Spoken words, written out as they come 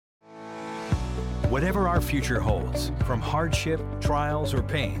Whatever our future holds, from hardship, trials, or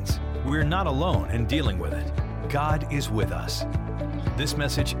pains, we're not alone in dealing with it. God is with us. This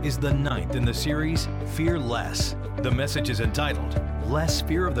message is the 9th in the series, Fear Less. The message is entitled, Less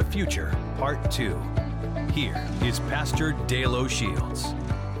Fear of the Future, Part 2. Here is Pastor Dale O'Shields.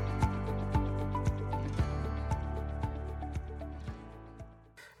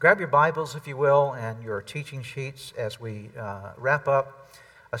 Grab your Bibles, if you will, and your teaching sheets as we wrap up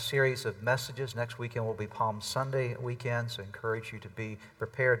a series of messages. Next weekend will be Palm Sunday weekend, so I encourage you to be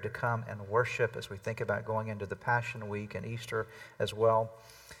prepared to come and worship as we think about going into the Passion Week and Easter as well.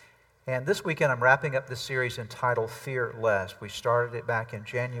 And this weekend I'm wrapping up this series entitled Fear Less. We started it back in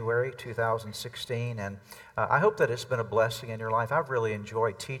January 2016, and I hope that it's been a blessing in your life. I've really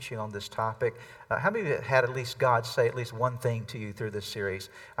enjoyed teaching on this topic. How many of you had at least God say at least one thing to you through this series?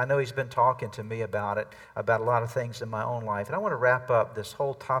 I know He's been talking to me about it, about a lot of things in my own life. And I want to wrap up this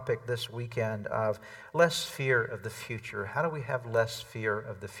whole topic this weekend of less fear of the future. How do we have less fear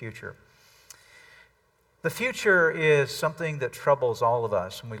of the future? The future is something that troubles all of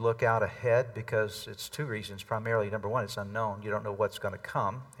us when we look out ahead because it's two reasons. Primarily, number one, it's unknown. You don't know what's going to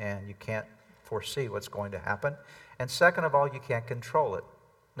come, and you can't foresee what's going to happen. And second of all, you can't control it.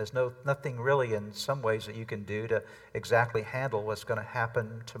 There's nothing really in some ways that you can do to exactly handle what's going to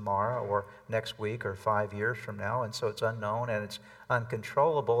happen tomorrow or next week or 5 years from now. And so it's unknown and it's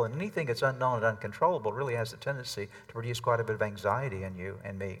uncontrollable. And anything that's unknown and uncontrollable really has a tendency to produce quite a bit of anxiety in you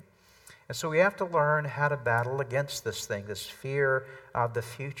and me. And so we have to learn how to battle against this thing, this fear of the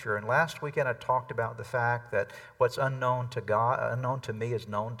future. And last weekend I talked about the fact that what's unknown to God, unknown to me is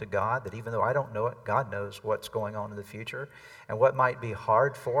known to God, that even though I don't know it, God knows what's going on in the future. And what might be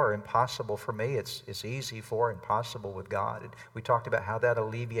hard for or impossible for me, it's easy for and possible with God. And we talked about how that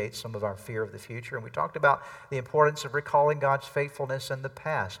alleviates some of our fear of the future. And we talked about the importance of recalling God's faithfulness in the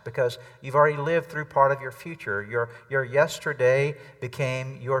past because you've already lived through part of your future. Your yesterday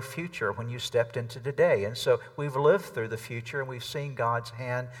became your future when you stepped into today. And so we've lived through the future and we've seen God's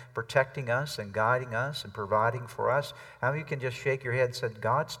hand protecting us and guiding us and providing for us. How many of you can just shake your head and say,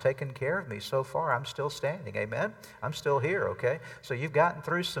 God's taken care of me so far. I'm still standing. Amen? I'm still here, okay? So you've gotten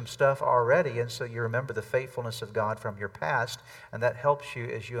through some stuff already, and so you remember the faithfulness of God from your past, and that helps you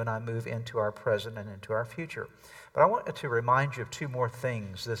as you and I move into our present and into our future. But I want to remind you of two more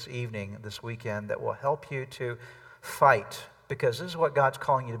things this evening, this weekend, that will help you to fight, because this is what God's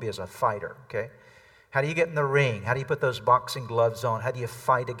calling you to be as a fighter, okay? How do you get in the ring? How do you put those boxing gloves on? How do you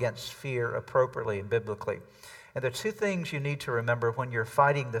fight against fear appropriately and biblically? And there are two things you need to remember when you're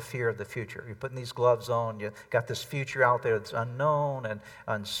fighting the fear of the future. You're putting these gloves on, you've got this future out there that's unknown and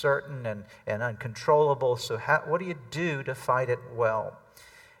uncertain and uncontrollable. So what do you do to fight it well?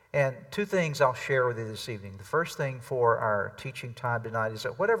 And two things I'll share with you this evening. The first thing for our teaching time tonight is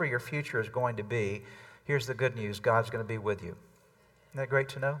that whatever your future is going to be, here's the good news, God's going to be with you. Isn't that great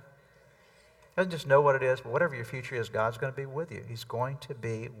to know? Doesn't just know what it is, but whatever your future is, God's going to be with you. He's going to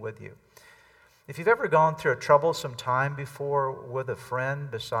be with you. If you've ever gone through a troublesome time before with a friend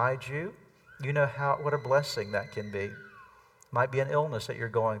beside you, you know what a blessing that can be. It might be an illness that you're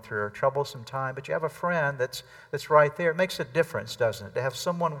going through or a troublesome time, but you have a friend that's right there. It makes a difference, doesn't it? To have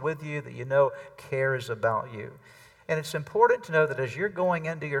someone with you that you know cares about you. And it's important to know that as you're going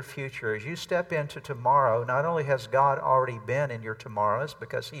into your future, as you step into tomorrow, not only has God already been in your tomorrows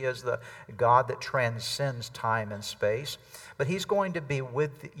because He is the God that transcends time and space, but He's going to be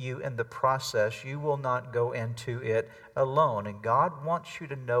with you in the process. You will not go into it alone. And God wants you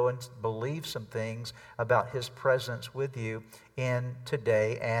to know and believe some things about His presence with you in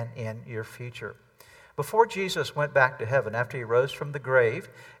today and in your future. Before Jesus went back to heaven, after He rose from the grave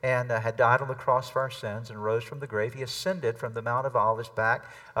and had died on the cross for our sins and rose from the grave, He ascended from the Mount of Olives back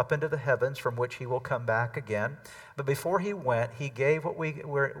up into the heavens from which He will come back again. But before He went, He gave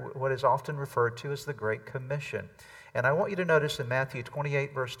what is often referred to as the Great Commission. And I want you to notice in Matthew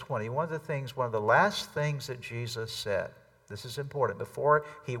 28, verse 20, one of the last things that Jesus said, this is important, before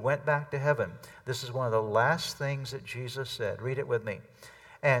He went back to heaven, this is one of the last things that Jesus said. Read it with me.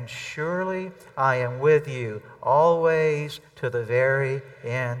 And surely I am with you always to the very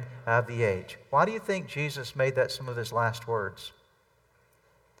end of the age. Why do you think Jesus made that some of His last words?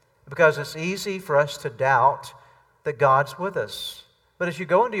 Because it's easy for us to doubt that God's with us. But as you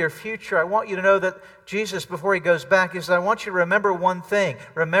go into your future, I want you to know that Jesus, before He goes back, He said, I want you to remember one thing.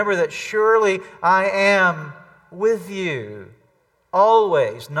 Remember that surely I am with you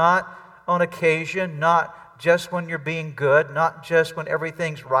always, not on occasion, not just when you're being good, not just when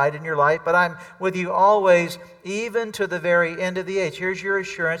everything's right in your life, but I'm with you always, even to the very end of the age. Here's your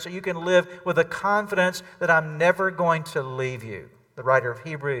assurance that you can live with a confidence that I'm never going to leave you. The writer of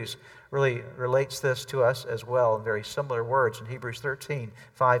Hebrews really relates this to us as well in very similar words. In Hebrews 13,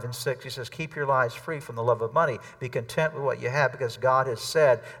 5 and 6, he says, keep your lives free from the love of money. Be content with what you have, because God has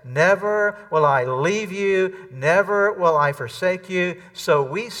said, never will I leave you, never will I forsake you. So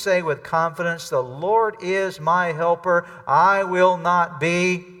we say with confidence, the Lord is my helper. I will not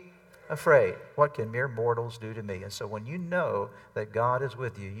be afraid. What can mere mortals do to me? And so when you know that God is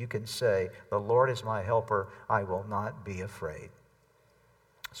with you, you can say, the Lord is my helper. I will not be afraid.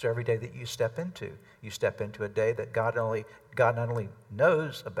 So every day that you step into a day that God not only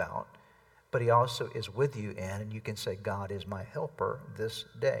knows about, but He also is with you in, and you can say, God is my helper this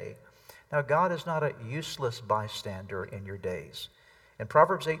day. Now, God is not a useless bystander in your days. In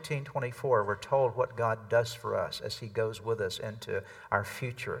Proverbs 18:24, we're told what God does for us as He goes with us into our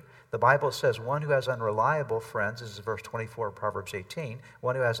future. The Bible says one who has unreliable friends, this is verse 24 of Proverbs 18,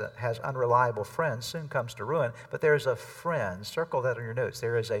 one who has unreliable friends soon comes to ruin, but there is a friend, circle that on your notes,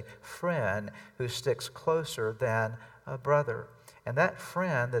 there is a friend who sticks closer than a brother. And that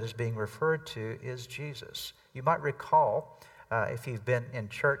friend that is being referred to is Jesus. You might recall, if you've been in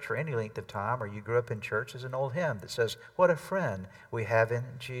church for any length of time or you grew up in church, there's an old hymn that says, what a friend we have in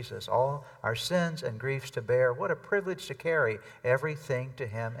Jesus. All our sins and griefs to bear. What a privilege to carry everything to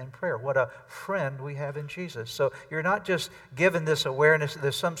Him in prayer. What a friend we have in Jesus. So you're not just given this awareness that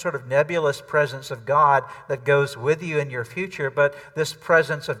there's some sort of nebulous presence of God that goes with you in your future, but this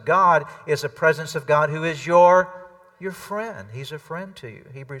presence of God is a presence of God who is your friend. He's a friend to you.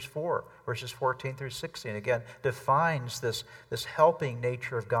 Hebrews 4, verses 14 through 16, again, defines this helping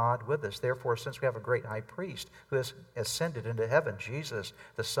nature of God with us. Therefore, since we have a great high priest who has ascended into heaven, Jesus,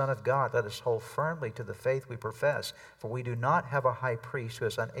 the Son of God, let us hold firmly to the faith we profess. For we do not have a high priest who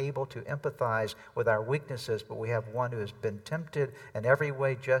is unable to empathize with our weaknesses, but we have one who has been tempted in every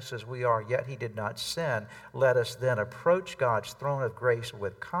way just as we are, yet He did not sin. Let us then approach God's throne of grace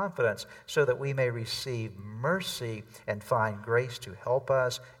with confidence so that we may receive mercy and find grace to help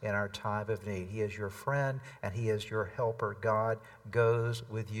us in our time of need. He is your friend and He is your helper. God goes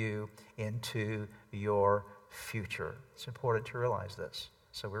with you into your future. It's important to realize this.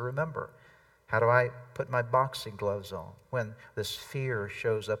 So we remember, how do I put my boxing gloves on when this fear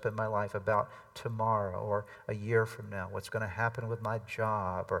shows up in my life about tomorrow or a year from now? What's going to happen with my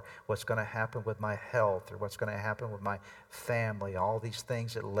job, or what's going to happen with my health, or what's going to happen with my family? All these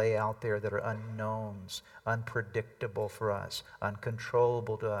things that lay out there that are unknowns, unpredictable for us,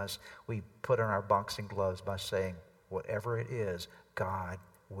 uncontrollable to us. We put on our boxing gloves by saying, whatever it is, God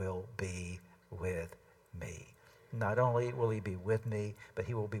will be with me. Not only will He be with me, but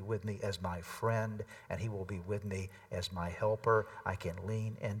He will be with me as my friend, and He will be with me as my helper. I can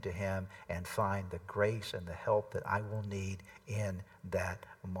lean into Him and find the grace and the help that I will need in that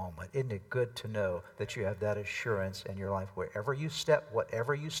moment. Isn't it good to know that you have that assurance in your life? Wherever you step,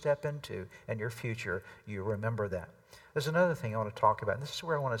 whatever you step into in your future, you remember that. There's another thing I want to talk about, and this is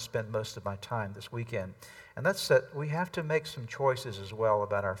where I want to spend most of my time this weekend, and that's that we have to make some choices as well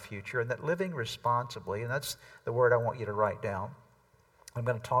about our future, and that living responsibly, and that's the word I want you to write down. I'm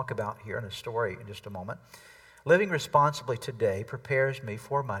going to talk about here in a story in just a moment. Living responsibly today prepares me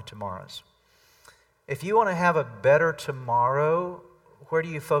for my tomorrows. If you want to have a better tomorrow, where do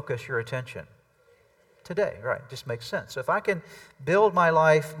you focus your attention? Today, right? Just makes sense. So if I can build my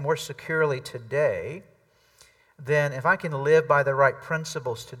life more securely today, then if I can live by the right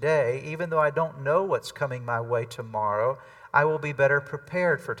principles today, even though I don't know what's coming my way tomorrow, I will be better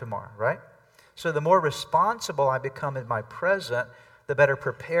prepared for tomorrow, right? So the more responsible I become in my present, the better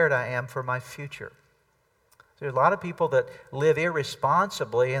prepared I am for my future. There's a lot of people that live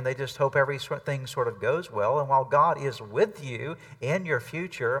irresponsibly and they just hope everything sort of goes well. And while God is with you in your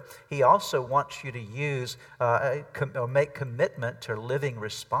future, He also wants you to use or make commitment to living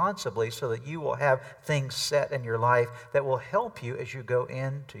responsibly so that you will have things set in your life that will help you as you go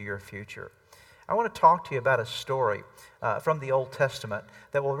into your future. I want to talk to you about a story from the Old Testament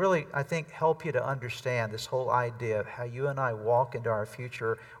that will really, I think, help you to understand this whole idea of how you and I walk into our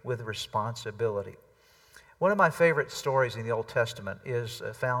future with responsibility. One of my favorite stories in the Old Testament is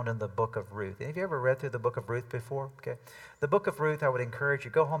found in the book of Ruth. Have you ever read through the book of Ruth before? Okay. The book of Ruth, I would encourage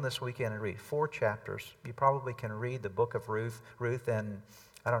you, go home this weekend and read 4 chapters. You probably can read the book of Ruth in,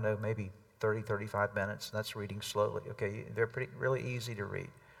 I don't know, maybe 30, 35 minutes. That's reading slowly. Okay, they're really easy to read.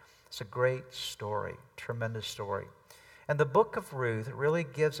 It's a great story, tremendous story. And the book of Ruth really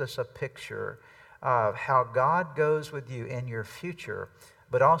gives us a picture of how God goes with you in your future,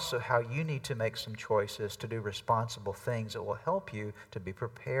 but also how you need to make some choices to do responsible things that will help you to be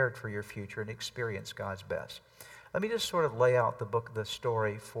prepared for your future and experience God's best. Let me just sort of lay out the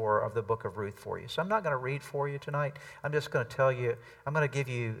story of the book of Ruth for you. So I'm not going to read for you tonight. I'm just going to tell you, I'm going to give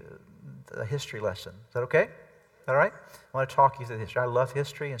you a history lesson. Is that okay? All right? I want to talk you through the history. I love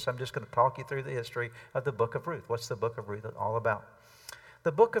history, and so I'm just going to talk you through the history of the book of Ruth. What's the book of Ruth all about?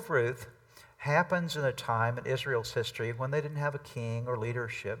 The book of Ruth happens in a time in Israel's history when they didn't have a king or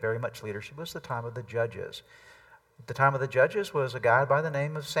leadership, very much leadership. It was the time of the judges. The time of the judges was a guy by the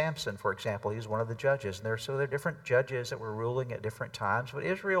name of Samson, for example. He was one of the judges. And there are different judges that were ruling at different times. But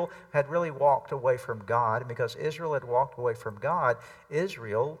Israel had really walked away from God. And because Israel had walked away from God,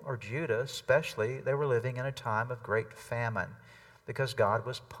 Israel, or Judah especially, they were living in a time of great famine because God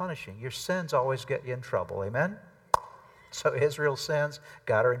was punishing. Your sins always get you in trouble. Amen? So Israel's sins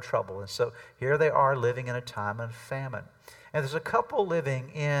got her in trouble. And so here they are living in a time of famine. And there's a couple living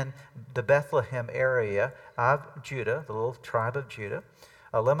in the Bethlehem area of Judah, the little tribe of Judah,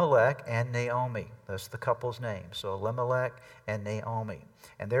 Elimelech and Naomi. That's the couple's name. So Elimelech and Naomi.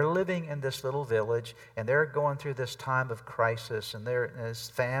 And they're living in this little village, and they're going through this time of crisis, and this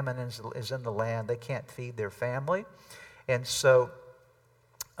famine is in the land. They can't feed their family. And so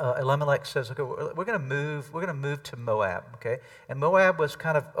Elimelech says, okay, we're going to move to Moab, okay? And Moab was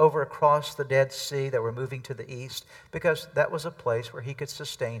kind of over across the Dead Sea. That we're moving to the east because that was a place where he could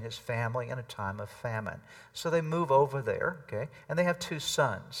sustain his family in a time of famine. So they move over there, okay? And they have 2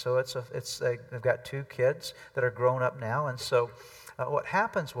 sons. So they've got 2 kids that are grown up now. And so what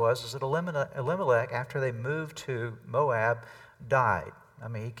happens is that Elimelech, after they moved to Moab, died. I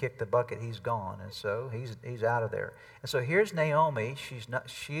mean, he kicked the bucket, he's gone, and so he's out of there. And so here's Naomi.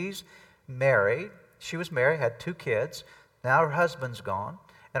 She's married. She was married, had 2 kids. Now her husband's gone,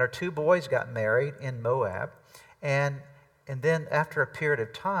 and her 2 boys got married in Moab. And then after a period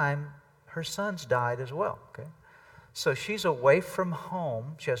of time, her sons died as well. Okay, so she's away from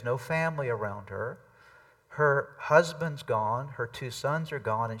home. She has no family around her. Her husband's gone. Her 2 sons are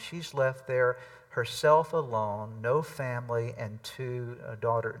gone, and she's left there herself alone, no family, and 2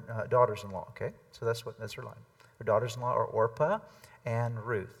 daughters-in-law. Okay, so that's her line. Her daughters-in-law are Orpah and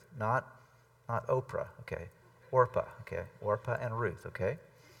Ruth, not Oprah. Okay, Orpah. Okay, Orpah and Ruth. Okay,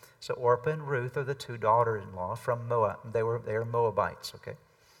 so Orpah and Ruth are the 2 daughters-in-law from Moab. They are Moabites. Okay,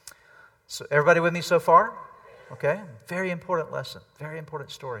 so everybody with me so far? Okay, very important lesson, very important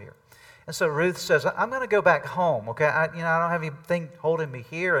story here. And so Ruth says, I'm going to go back home, okay? I don't have anything holding me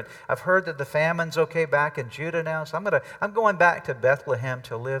here, and I've heard that the famine's okay back in Judah now, so I'm going back to Bethlehem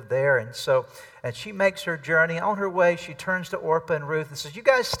to live there. And she makes her journey. On her way, she turns to Orpah and Ruth and says, you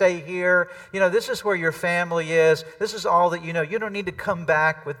guys stay here. This is where your family is. This is all that you know. You don't need to come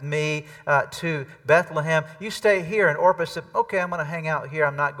back with me to Bethlehem. You stay here. And Orpah said, okay, I'm going to hang out here.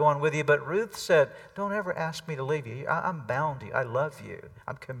 I'm not going with you. But Ruth said, don't ever ask me to leave you. I'm bound to you. I love you.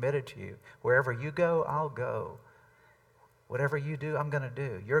 I'm committed to you. Wherever you go, I'll go. Whatever you do, I'm going to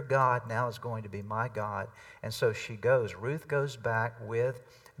do. Your God now is going to be my God. And so she goes. Ruth goes back with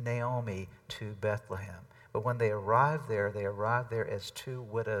Naomi to Bethlehem. But when they arrive there as 2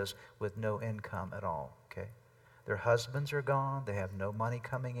 widows with no income at all. Okay, their husbands are gone. They have no money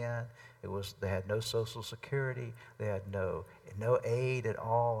coming in. They had no Social Security. They had no aid at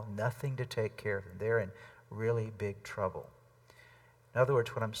all. Nothing to take care of them. They're in really big trouble. In other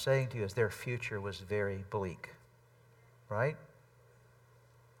words, what I'm saying to you is their future was very bleak, right?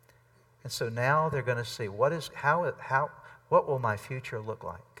 And so now they're going to see what will my future look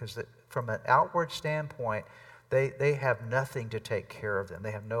like? Because from an outward standpoint, they have nothing to take care of them.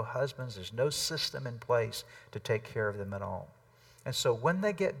 They have no husbands. There's no system in place to take care of them at all. And so when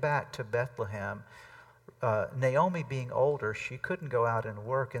they get back to Bethlehem, Naomi being older, she couldn't go out and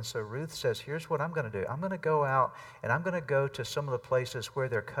work. And so Ruth says, here's what I'm going to do. I'm going to go out and I'm going to go to some of the places where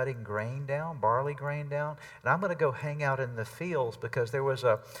they're cutting grain down, barley grain down. And I'm going to go hang out in the fields because there was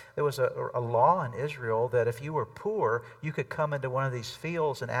a law in Israel that if you were poor, you could come into one of these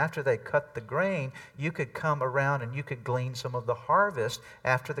fields, and after they cut the grain, you could come around and you could glean some of the harvest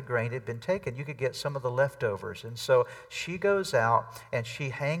after the grain had been taken. You could get some of the leftovers. And so she goes out and she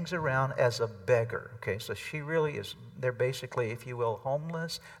hangs around as a beggar. Okay, so she really is, they're basically, if you will,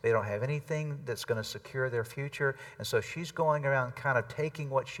 homeless. They don't have anything that's going to secure their future. And so she's going around kind of taking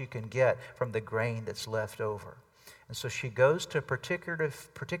what she can get from the grain that's left over. And so she goes to a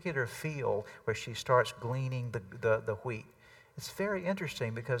particular field where she starts gleaning the wheat. It's very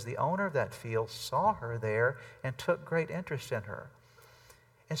interesting because the owner of that field saw her there and took great interest in her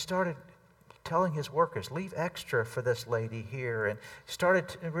and started telling his workers, leave extra for this lady here, and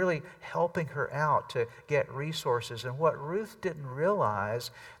started really helping her out to get resources. And what Ruth didn't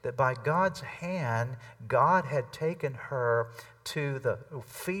realize, that by God's hand, God had taken her to the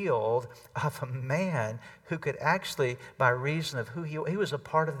field of a man who could actually, by reason of who he was a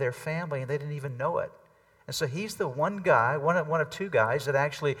part of their family, and they didn't even know it. And so he's the one guy, one of two guys that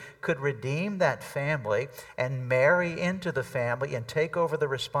actually could redeem that family and marry into the family and take over the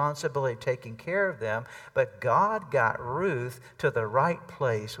responsibility of taking care of them. But God got Ruth to the right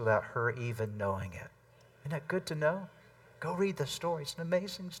place without her even knowing it. Isn't that good to know? Go read the story. It's an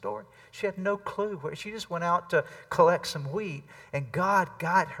amazing story. She had no clue. She just went out to collect some wheat, and God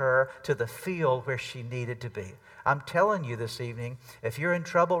got her to the field where she needed to be. I'm telling you this evening, if you're in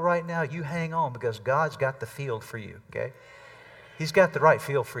trouble right now, you hang on, because God's got the field for you, okay? He's got the right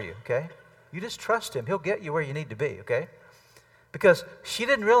field for you, okay? You just trust Him. He'll get you where you need to be, okay? Because she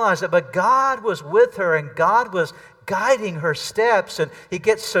didn't realize it, but God was with her, and God was guiding her steps, and she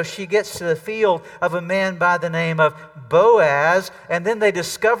gets to the field of a man by the name of Boaz, and then they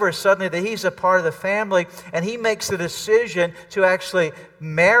discover suddenly that he's a part of the family, and he makes the decision to actually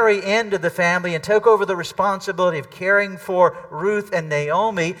marry into the family and take over the responsibility of caring for Ruth and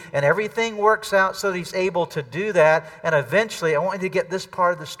Naomi, and everything works out so that he's able to do that. And eventually, I want you to get this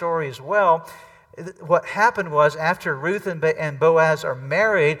part of the story as well. What happened was, after Ruth and Boaz are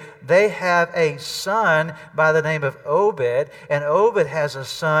married, they have a son by the name of Obed, and Obed has a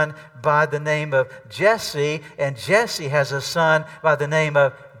son by the name of Jesse, and Jesse has a son by the name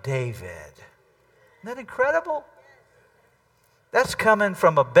of David. Isn't that incredible? That's coming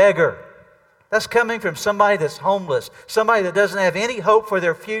from a beggar. That's coming from somebody that's homeless, somebody that doesn't have any hope for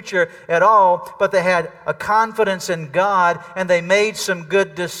their future at all, but they had a confidence in God, and they made some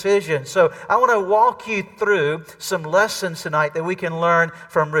good decisions. So I want to walk you through some lessons tonight that we can learn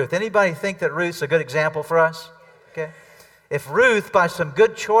from Ruth. Anybody think that Ruth's a good example for us? Okay. If Ruth, by some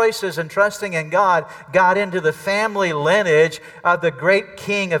good choices and trusting in God, got into the family lineage of the great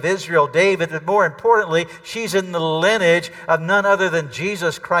king of Israel, David, and more importantly, she's in the lineage of none other than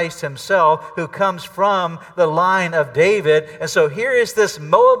Jesus Christ Himself, who comes from the line of David. And so here is this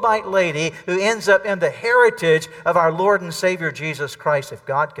Moabite lady who ends up in the heritage of our Lord and Savior Jesus Christ. If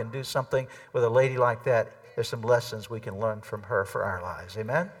God can do something with a lady like that, there's some lessons we can learn from her for our lives.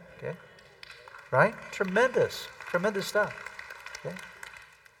 Amen? Okay? Right? Tremendous stuff. Okay?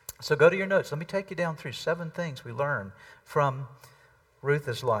 So go to your notes. Let me take you down through 7 things we learned from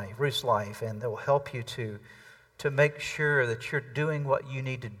Ruth's life, and that will help you to make sure that you're doing what you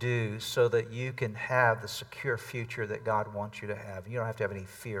need to do so that you can have the secure future that God wants you to have. You don't have to have any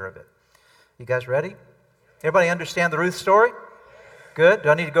fear of it. You guys ready? Everybody understand the Ruth story? Good? Do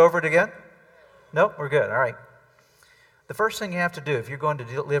I need to go over it again? No? We're good. All right. The first thing you have to do if you're going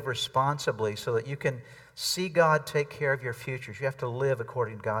to live responsibly so that you can see God take care of your futures, you have to live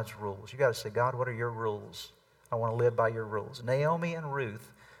according to God's rules. You got to say, God, what are your rules? I want to live by your rules. Naomi and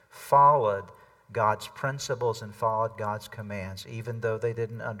Ruth followed God's principles and followed God's commands, even though they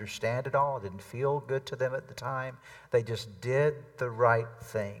didn't understand it all, it didn't feel good to them at the time. They just did the right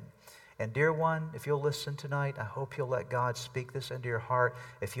thing. And dear one, if you'll listen tonight, I hope you'll let God speak this into your heart.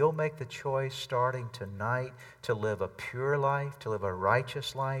 If you'll make the choice starting tonight to live a pure life, to live a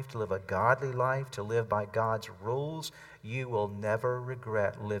righteous life, to live a godly life, to live by God's rules, you will never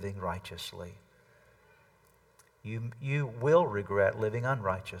regret living righteously. You will regret living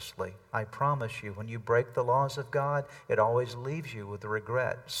unrighteously. I promise you, when you break the laws of God, it always leaves you with a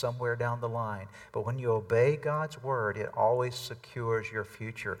regret somewhere down the line. But when you obey God's word, it always secures your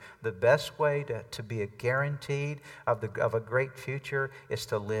future. The best way to be guaranteed of a great future is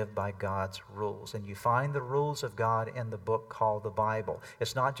to live by God's rules. And you find the rules of God in the book called the Bible.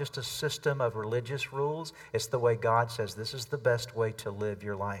 It's not just a system of religious rules. It's the way God says this is the best way to live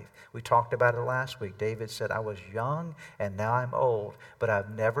your life. We talked about it last week. David said, I was young and now I'm old, but I've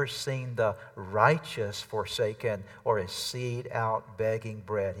never seen the righteous forsaken or his seed out begging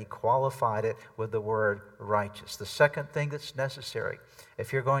bread. He qualified it with the word righteous. The second thing that's necessary,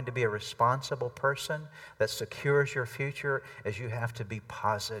 if you're going to be a responsible person that secures your future, is you have to be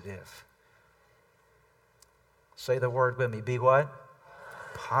positive. Say the word with me. Be what?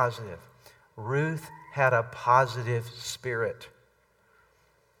 Positive. Ruth had a positive spirit.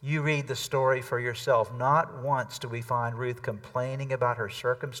 You read the story for yourself. Not once do we find Ruth complaining about her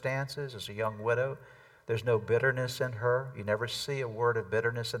circumstances as a young widow. There's no bitterness in her. You never see a word of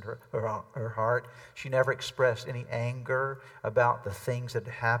bitterness in her heart. She never expressed any anger about the things that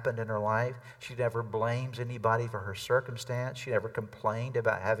happened in her life. She never blames anybody for her circumstance. She never complained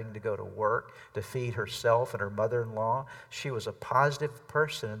about having to go to work to feed herself and her mother-in-law. She was a positive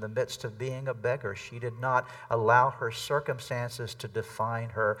person in the midst of being a beggar. She did not allow her circumstances to define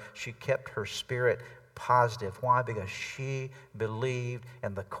her. She kept her spirit positive. Why? Because she believed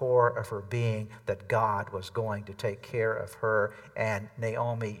in the core of her being that God was going to take care of her. And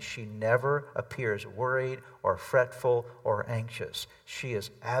Naomi, she never appears worried or fretful or anxious. She is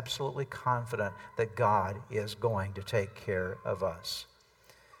absolutely confident that God is going to take care of us.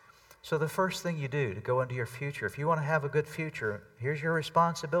 So the first thing you do to go into your future, if you want to have a good future, here's your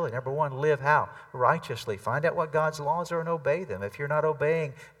responsibility. Number one, live how? Righteously. Find out what God's laws are and obey them. If you're not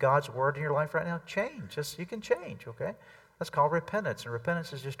obeying God's word in your life right now, change. You can change, okay? That's called repentance. And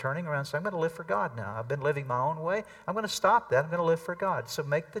repentance is just turning around and saying, I'm going to live for God now. I've been living my own way. I'm going to stop that. I'm going to live for God. So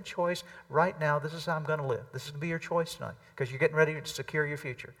make the choice right now. This is how I'm going to live. This is going to be your choice tonight because you're getting ready to secure your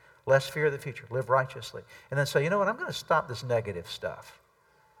future. Less fear of the future. Live righteously. And then say, you know what? I'm going to stop this negative stuff.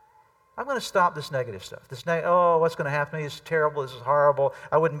 I'm going to stop this negative stuff. What's going to happen to me? This is terrible. This is horrible.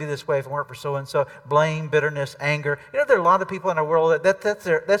 I wouldn't be this way if it weren't for so-and-so. Blame, bitterness, anger. You know, there are a lot of people in our world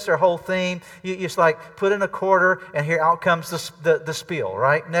that's their whole theme. You just like put in a quarter and here out comes the spiel,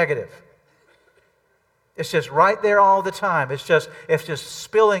 right? Negative. It's just right there all the time. It's just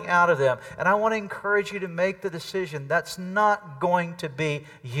spilling out of them. And I want to encourage you to make the decision that's not going to be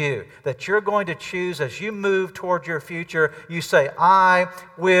you. That you're going to choose as you move toward your future. You say, I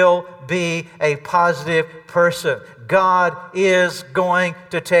will be a positive person. God is going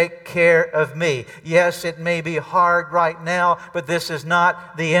to take care of me. Yes, it may be hard right now, but this is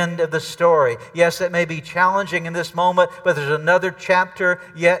not the end of the story. Yes, it may be challenging in this moment, but there's another chapter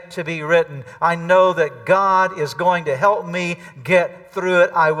yet to be written. I know that God is going to help me get through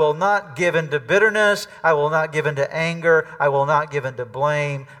it. I will not give in to bitterness. I will not give in to anger. I will not give in to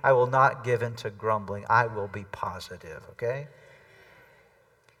blame. I will not give in to grumbling. I will be positive, okay?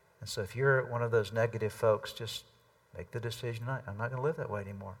 And so if you're one of those negative folks, just make the decision tonight. I'm not going to live that way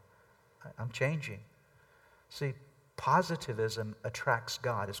anymore. I'm changing. See, positivism attracts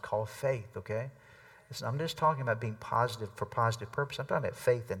God. It's called faith, okay? I'm just talking about being positive for positive purpose. I'm talking about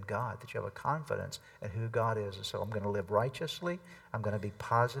faith in God, that you have a confidence in who God is. And so I'm going to live righteously. I'm going to be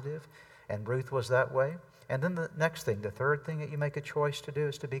positive. And Ruth was that way. And then the next thing, the third thing that you make a choice to do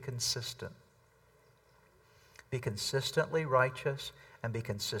is to be consistent. Be consistently righteous and be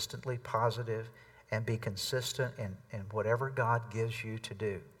consistently positive and be consistent in whatever God gives you to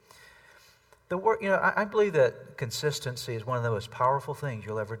do. I believe that consistency is one of the most powerful things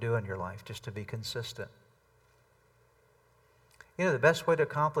you'll ever do in your life, just to be consistent. You know, the best way to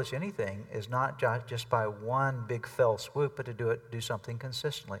accomplish anything is not just by one big fell swoop, but to do something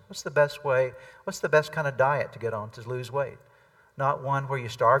consistently. What's the best kind of diet to get on to lose weight? Not one where you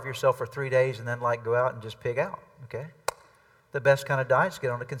starve yourself for 3 days and then go out and just pig out, okay? The best kind of diet is to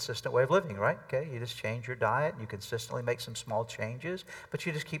get on a consistent way of living, right? Okay, you just change your diet, and you consistently make some small changes, but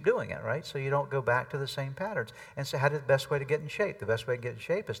you just keep doing it, right? So you don't go back to the same patterns. And so the best way to get in shape? The best way to get in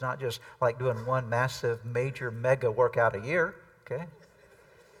shape is not just like doing one massive, major, mega workout a year, okay?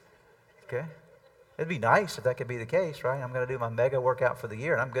 Okay? It'd be nice if that could be the case, right? I'm going to do my mega workout for the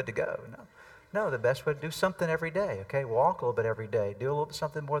year, and I'm good to go. No, the best way to do something every day, okay? Walk a little bit every day. Do a little bit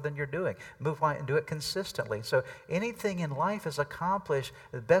something more than you're doing. Move on and do it consistently. So anything in life is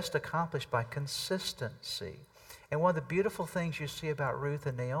best accomplished by consistency. And one of the beautiful things you see about Ruth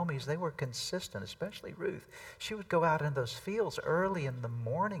and Naomi is they were consistent, especially Ruth. She would go out in those fields early in the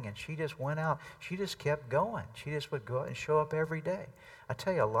morning, and she just went out. She just kept going. She just would go out and show up every day. I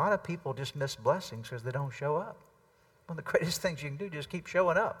tell you, a lot of people just miss blessings because they don't show up. One of the greatest things you can do is just keep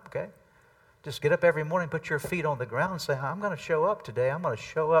showing up, okay? Just get up every morning, put your feet on the ground and say, I'm going to show up today. I'm going to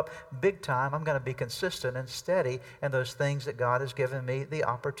show up big time. I'm going to be consistent and steady in those things that God has given me the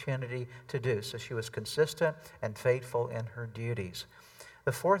opportunity to do. So she was consistent and faithful in her duties.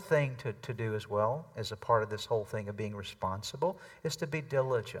 The fourth thing to do as well, as a part of this whole thing of being responsible, is to be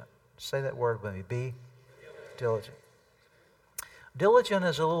diligent. Say that word with me. Be diligent. Diligent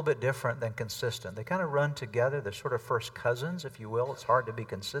is a little bit different than consistent. They kind of run together. They're sort of first cousins, if you will. It's hard to be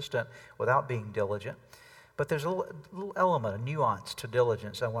consistent without being diligent. But there's a little element, a nuance to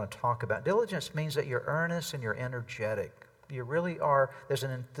diligence I want to talk about. Diligence means that you're earnest and you're energetic. You really are. There's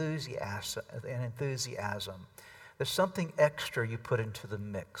an enthusiasm. There's something extra you put into the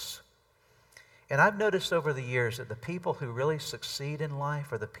mix. And I've noticed over the years that the people who really succeed in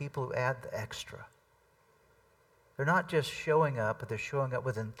life are the people who add the extra. They're not just showing up, but they're showing up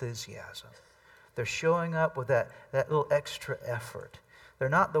with enthusiasm. They're showing up with that little extra effort. They're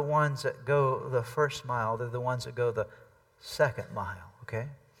not the ones that go the first mile. They're the ones that go the second mile, okay?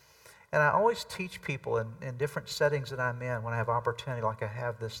 And I always teach people in different settings that I'm in when I have opportunity, like I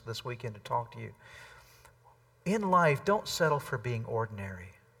have this weekend to talk to you. In life, don't settle for being ordinary.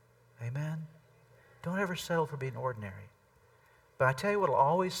 Amen? Don't ever settle for being ordinary. But I tell you what will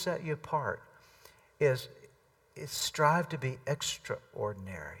always set you apart is strive to be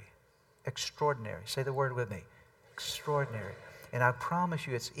extraordinary. Extraordinary. Say the word with me. Extraordinary. And I promise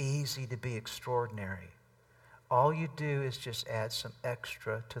you it's easy to be extraordinary. All you do is just add some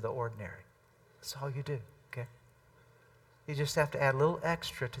extra to the ordinary. That's all you do, okay? You just have to add a little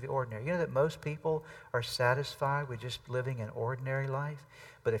extra to the ordinary. You know that most people are satisfied with just living an ordinary life?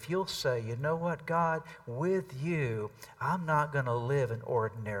 But if you'll say, you know what, God, with you, I'm not going to live an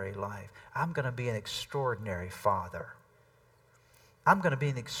ordinary life. I'm going to be an extraordinary father. I'm going to be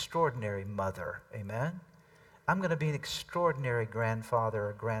an extraordinary mother. Amen? I'm going to be an extraordinary grandfather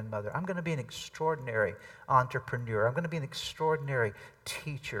or grandmother. I'm going to be an extraordinary entrepreneur. I'm going to be an extraordinary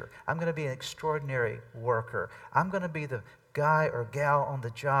teacher. I'm going to be an extraordinary worker. I'm going to be the guy or gal on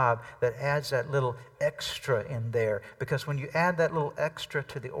the job that adds that little extra in there. Because when you add that little extra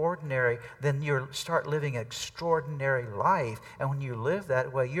to the ordinary, then you start living an extraordinary life. And when you live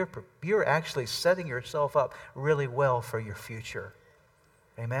that way, you're actually setting yourself up really well for your future.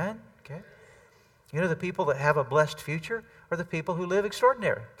 Amen? Okay? You know, the people that have a blessed future are the people who live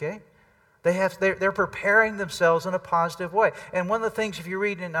extraordinary, okay? They're preparing themselves in a positive way. And one of the things, if you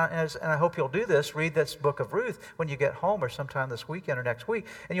read, and I hope you'll do this, read this book of Ruth when you get home or sometime this weekend or next week,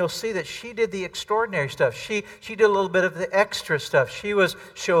 and you'll see that she did the extraordinary stuff. She did a little bit of the extra stuff. She was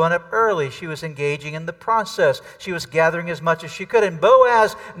showing up early. She was engaging in the process. She was gathering as much as she could. And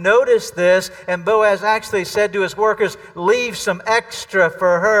Boaz noticed this, and Boaz actually said to his workers, leave some extra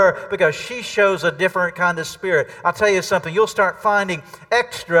for her because she shows a different kind of spirit. I'll tell you something. You'll start finding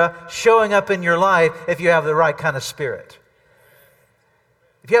extra showing up in your life if you have the right kind of spirit.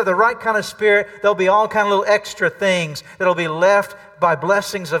 If you have the right kind of spirit, there'll be all kind of little extra things that'll be left by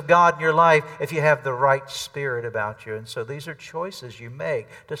blessings of God in your life if you have the right spirit about you. And so these are choices you make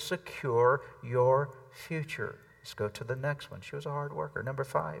to secure your future. Let's go to the next one. She was a hard worker. Number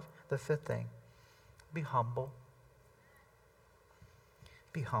 5, the 5th thing. Be humble.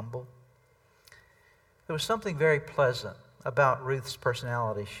 Be humble. There was something very pleasant about Ruth's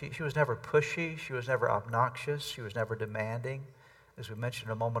personality. She was never pushy. She was never obnoxious. She was never demanding. As we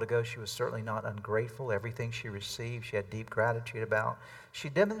mentioned a moment ago, she was certainly not ungrateful. Everything she received, she had deep gratitude about. She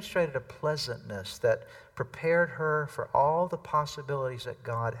demonstrated a pleasantness that prepared her for all the possibilities that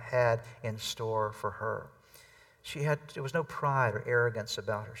God had in store for her. There was no pride or arrogance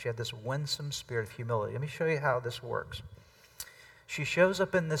about her. She had this winsome spirit of humility. Let me show you how this works. She shows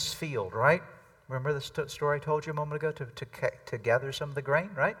up in this field, right? Remember the story I told you a moment ago to gather some of the grain,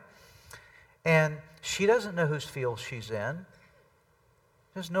 right? And she doesn't know whose field she's in.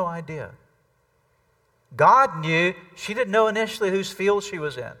 She has no idea. God knew. She didn't know initially whose field she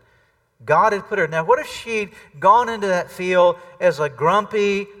was in. God had put her. Now, what if she'd gone into that field as a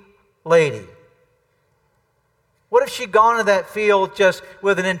grumpy lady? What if she'd gone into that field just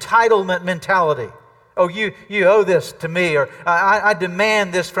with an entitlement mentality? Oh, you owe this to me, or I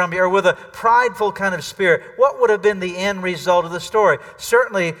demand this from you, or with a prideful kind of spirit. What would have been the end result of the story?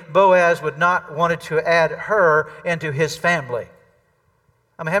 Certainly, Boaz would not wanted to add her into his family.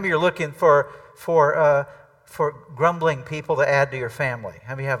 I mean, how many of you are looking for grumbling people to add to your family?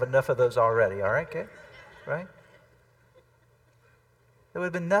 How many have enough of those already? All right, okay, right? There would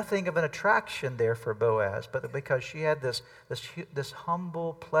have been nothing of an attraction there for Boaz, but because she had this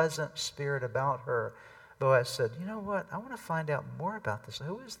humble, pleasant spirit about her, Boaz said, you know what, I want to find out more about this.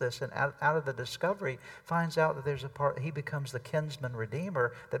 Who is this? And out of the discovery, finds out that there's a part, he becomes the kinsman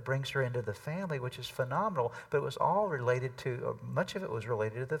redeemer that brings her into the family, which is phenomenal. But it was all related to, much of it was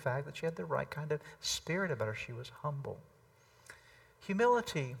related to the fact that she had the right kind of spirit about her. She was humble.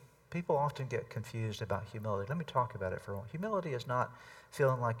 Humility, people often get confused about humility. Let me talk about it for a moment. Humility is not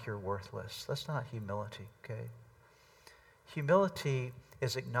feeling like you're worthless. That's not humility, okay? Humility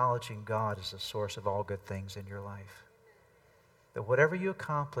is acknowledging God as the source of all good things in your life. That whatever you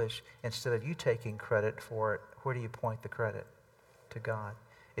accomplish, instead of you taking credit for it, where do you point the credit? To God.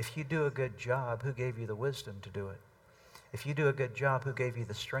 If you do a good job, who gave you the wisdom to do it? If you do a good job, who gave you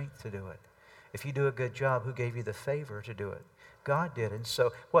the strength to do it? If you do a good job, who gave you the favor to do it? God did. And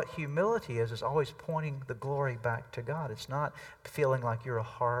so what humility is always pointing the glory back to God. It's not feeling like you're a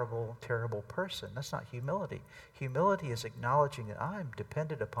horrible, terrible person. That's not humility. Humility is acknowledging that I'm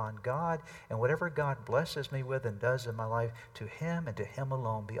dependent upon God, and whatever God blesses me with and does in my life, to Him and to Him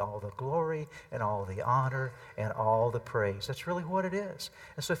alone be all the glory and all the honor and all the praise. That's really what it is.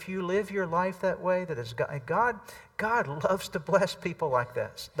 And so if you live your life that way, that is God loves to bless people like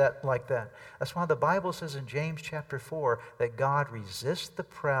that. That's why the Bible says in James chapter 4 that God resists the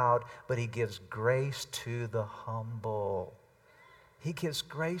proud, but He gives grace to the humble. He gives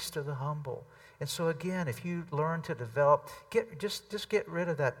grace to the humble. And so again, if you learn to develop, just get rid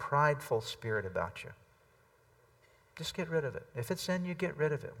of that prideful spirit about you. Just get rid of it. If it's in you, get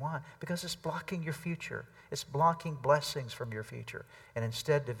rid of it. Why? Because it's blocking your future. It's blocking blessings from your future. And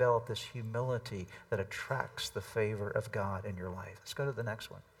instead develop this humility that attracts the favor of God in your life. Let's go to the next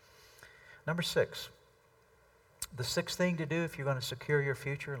one. Number 6. The sixth thing to do if you're going to secure your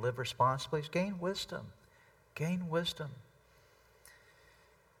future and live responsibly is gain wisdom. Gain wisdom.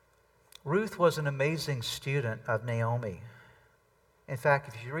 Ruth was an amazing student of Naomi. In fact,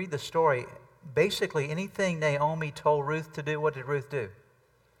 if you read the story, basically anything Naomi told Ruth to do, what did Ruth do?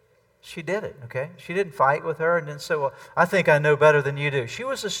 She did it, okay? She didn't fight with her and didn't say, well, I think I know better than you do. She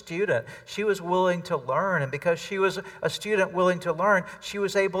was a student. She was willing to learn. And because she was a student willing to learn, she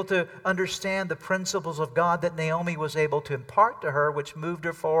was able to understand the principles of God that Naomi was able to impart to her, which moved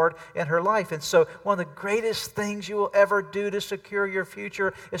her forward in her life. And so one of the greatest things you will ever do to secure your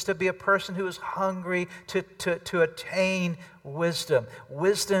future is to be a person who is hungry to attain wisdom.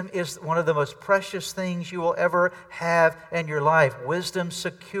 Wisdom is one of the most precious things you will ever have in your life. Wisdom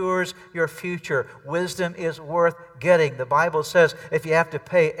secures your future. Wisdom is worth getting. The Bible says if you have to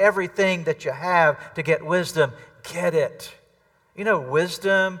pay everything that you have to get wisdom, get it. You know,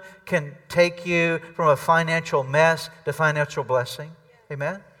 wisdom can take you from a financial mess to financial blessing.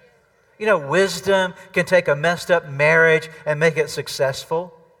 Amen? You know, wisdom can take a messed up marriage and make it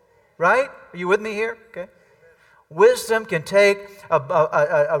successful. Right? Are you with me here? Okay. Wisdom can take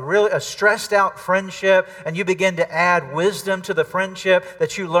a stressed out friendship and you begin to add wisdom to the friendship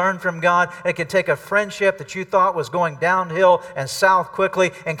that you learned from God. It can take a friendship that you thought was going downhill and south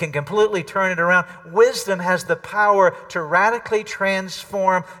quickly and can completely turn it around. Wisdom has the power to radically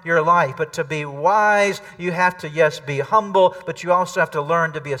transform your life. But to be wise, you have to, yes, be humble, but you also have to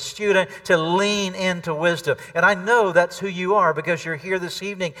learn to be a student, to lean into wisdom. And I know that's who you are because you're here this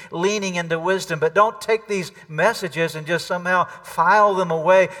evening leaning into wisdom. But don't take these messages and just somehow file them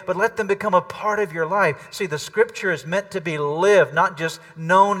away, but let them become a part of your life. See, the Scripture is meant to be lived, not just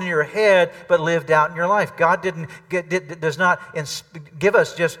known in your head, but lived out in your life. God does not give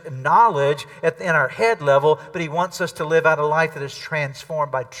us just knowledge in our head level, but He wants us to live out a life that is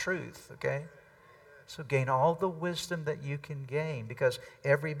transformed by truth, okay? So gain all the wisdom that you can gain, because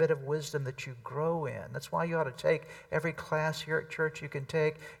every bit of wisdom that you grow in, that's why you ought to take every class here at church you can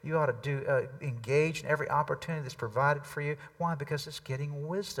take. You ought to engage in every opportunity that's provided for you. Why? Because it's getting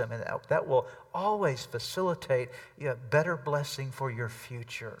wisdom, and that will always facilitate better blessing for your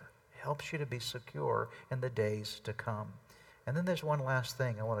future. It helps you to be secure in the days to come. And then there's one last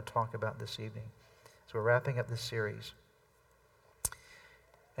thing I want to talk about this evening. So we're wrapping up this series.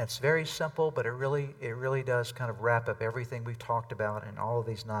 It's very simple, but it really does kind of wrap up everything we've talked about in all of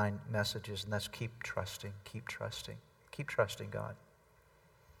these 9 messages, and that's keep trusting, keep trusting, keep trusting God.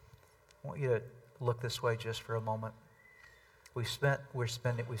 I want you to look this way just for a moment. We've spent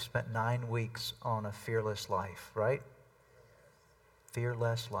 9 weeks on a fearless life, right?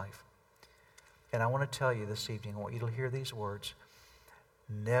 Fearless life. And I want to tell you this evening, I want you to hear these words.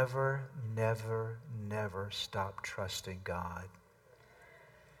 Never, never, never stop trusting God.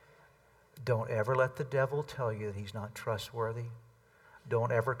 Don't ever let the devil tell you that he's not trustworthy.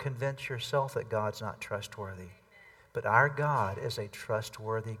 Don't ever convince yourself that God's not trustworthy. But our God is a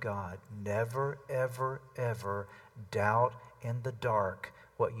trustworthy God. Never, ever, ever doubt in the dark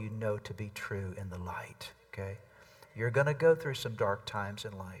what you know to be true in the light. Okay? You're going to go through some dark times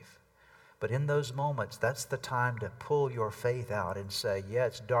in life. But in those moments, that's the time to pull your faith out and say, yeah,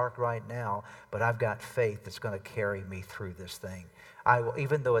 it's dark right now, but I've got faith that's going to carry me through this thing.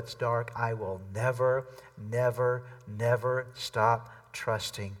 Even though it's dark, I will never, never, never stop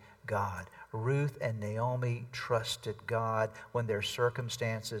trusting God. Ruth and Naomi trusted God when their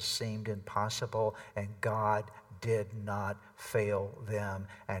circumstances seemed impossible, and God did not fail them.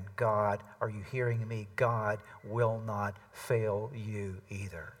 And God, are you hearing me? God will not fail you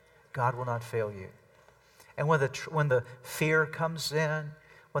either. God will not fail you. And when the fear comes in,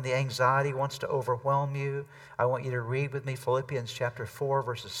 when the anxiety wants to overwhelm you, I want you to read with me Philippians chapter 4,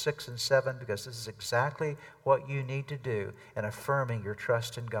 verses 6 and 7, because this is exactly what you need to do in affirming your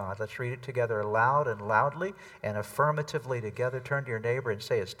trust in God. Let's read it together aloud and loudly and affirmatively together. Turn to your neighbor and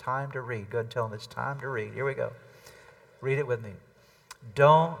say, it's time to read. Go ahead and tell them it's time to read. Here we go. Read it with me.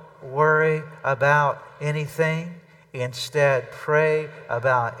 Don't worry about anything. Instead, pray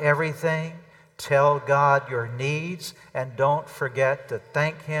about everything. Tell God your needs, and don't forget to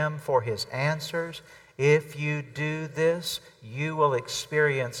thank Him for His answers. If you do this, you will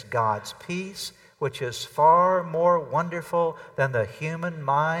experience God's peace, which is far more wonderful than the human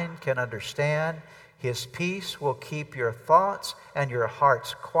mind can understand. His peace will keep your thoughts and your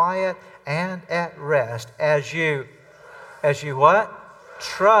hearts quiet and at rest as you what?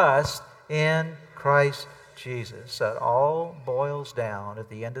 Trust in Christ Jesus. So it all boils down at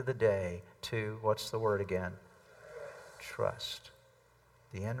the end of the day to, what's the word again? Trust.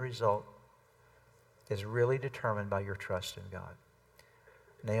 The end result is really determined by your trust in God.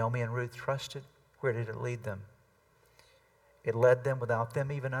 Naomi and Ruth trusted. Where did it lead them? It led them, without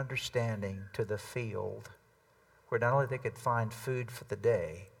them even understanding, to the field where not only they could find food for the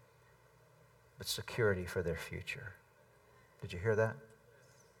day, but security for their future. Did you hear that?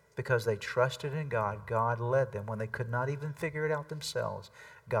 Because they trusted in God, God led them when they could not even figure it out themselves.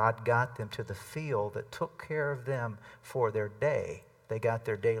 God got them to the field that took care of them for their day. They got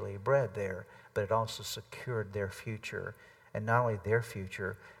their daily bread there, but it also secured their future. And not only their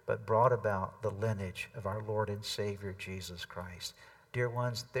future, but brought about the lineage of our Lord and Savior, Jesus Christ. Dear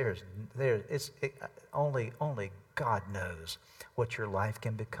ones, only God knows what your life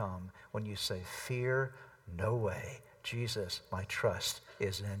can become when you say, fear no way. Jesus, my trust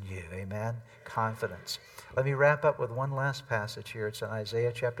is in you. Amen? Confidence. Let me wrap up with one last passage here. It's in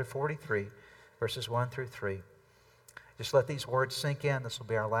Isaiah chapter 43, verses 1 through 3. Just let these words sink in. This will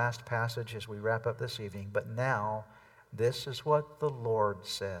be our last passage as we wrap up this evening. But now, this is what the Lord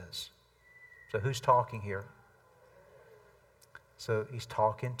says. So who's talking here? So He's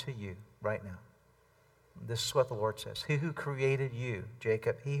talking to you right now. This is what the Lord says. He who created you,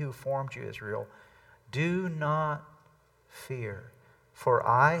 Jacob, He who formed you, Israel, do not fear, for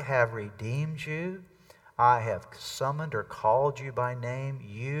I have redeemed you. I have summoned or called you by name.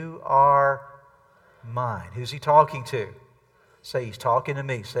 You are mine. Who's He talking to? Say, He's talking to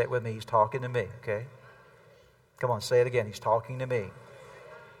me. Say it with me. He's talking to me, okay? Come on, say it again. He's talking to me.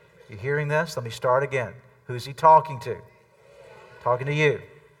 You hearing this? Let me start again. Who's He talking to? Talking to you.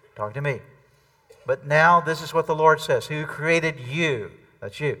 Talking to me. But now this is what the Lord says. Who created you?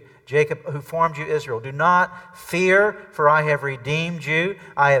 That's you. Jacob, who formed you, Israel. Do not fear, for I have redeemed you.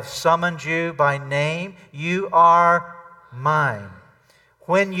 I have summoned you by name. You are mine.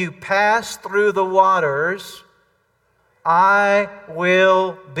 When you pass through the waters, I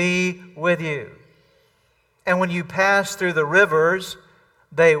will be with you. And when you pass through the rivers,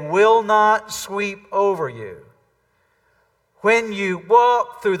 they will not sweep over you. When you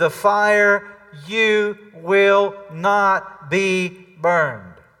walk through the fire, you will not be burned.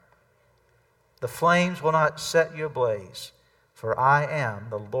 The flames will not set you ablaze, for I am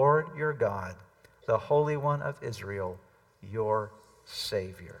the Lord your God, the Holy One of Israel, your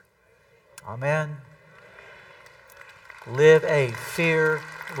Savior. Amen. Live a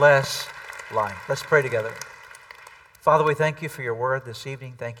fearless life. Let's pray together. Father, we thank you for your word this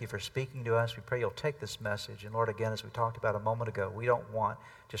evening. Thank you for speaking to us. We pray you'll take this message. And Lord, again, as we talked about a moment ago, we don't want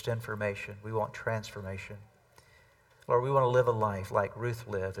just information. We want transformation. Lord, we want to live a life like Ruth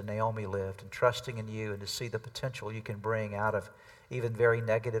lived and Naomi lived, and trusting in you and to see the potential you can bring out of even very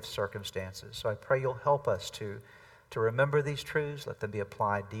negative circumstances. So I pray you'll help us to remember these truths, let them be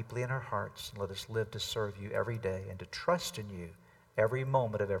applied deeply in our hearts, and let us live to serve you every day and to trust in you every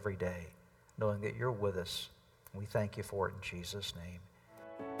moment of every day, knowing that you're with us. We thank you for it in Jesus' name.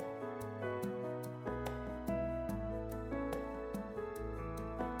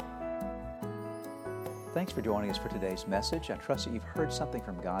 Thanks for joining us for today's message. I trust that you've heard something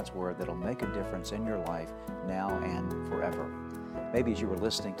from God's Word that'll make a difference in your life now and forever. Maybe as you were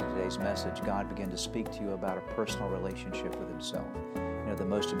listening to today's message, God began to speak to you about a personal relationship with Himself. You know, the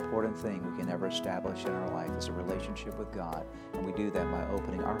most important thing we can ever establish in our life is a relationship with God, and we do that by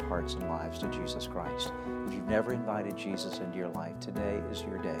opening our hearts and lives to Jesus Christ. If you've never invited Jesus into your life, today is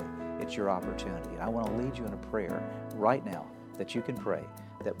your day. It's your opportunity. And I want to lead you in a prayer right now that you can pray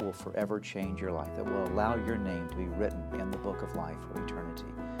that will forever change your life, that will allow your name to be written in the book of life for eternity.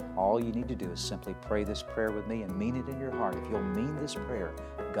 All you need to do is simply pray this prayer with me and mean it in your heart. If you'll mean this prayer,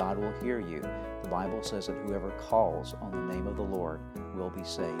 God will hear you. The Bible says that whoever calls on the name of the Lord will be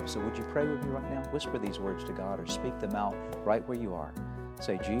saved. So would you pray with me right now? Whisper these words to God or speak them out right where you are.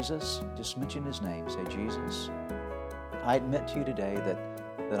 Say, Jesus, just mention His name. Say, Jesus, I admit to you today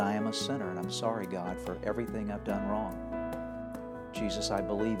that I am a sinner, and I'm sorry, God, for everything I've done wrong. Jesus, I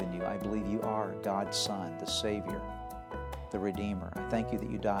believe in you. I believe you are God's Son, the Savior, the Redeemer. I thank you that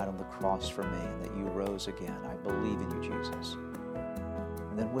you died on the cross for me and that you rose again. I believe in you, Jesus.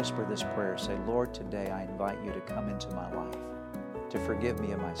 And then whisper this prayer. Say, Lord, today I invite you to come into my life, to forgive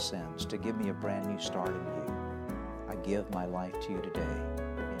me of my sins, to give me a brand new start in you. I give my life to you today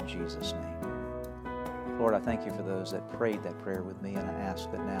in Jesus' name. Lord, I thank you for those that prayed that prayer with me, and I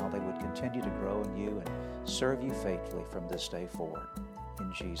ask that now they would continue to grow in you and serve you faithfully from this day forward.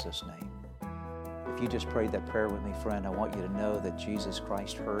 In Jesus' name. If you just prayed that prayer with me, friend, I want you to know that Jesus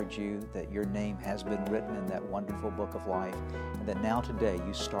Christ heard you, that your name has been written in that wonderful book of life, and that now today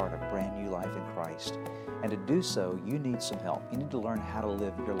you start a brand new life in Christ. And to do so, you need some help. You need to learn how to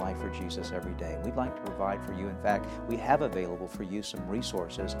live your life for Jesus every day. We'd like to provide for you. In fact, we have available for you some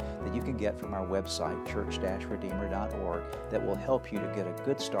resources that you can get from our website, church-redeemer.org, that will help you to get a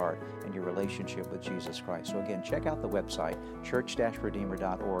good start in your relationship with Jesus Christ. So again, check out the website,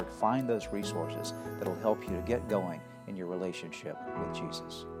 church-redeemer.org. Find those resources that will help you to get going in your relationship with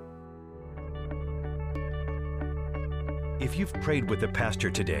Jesus. If you've prayed with the pastor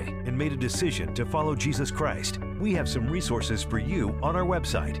today and made a decision to follow Jesus Christ, we have some resources for you on our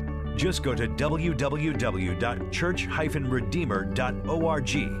website. Just go to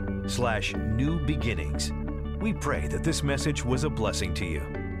www.church-redeemer.org/new beginnings. We pray that this message was a blessing to you.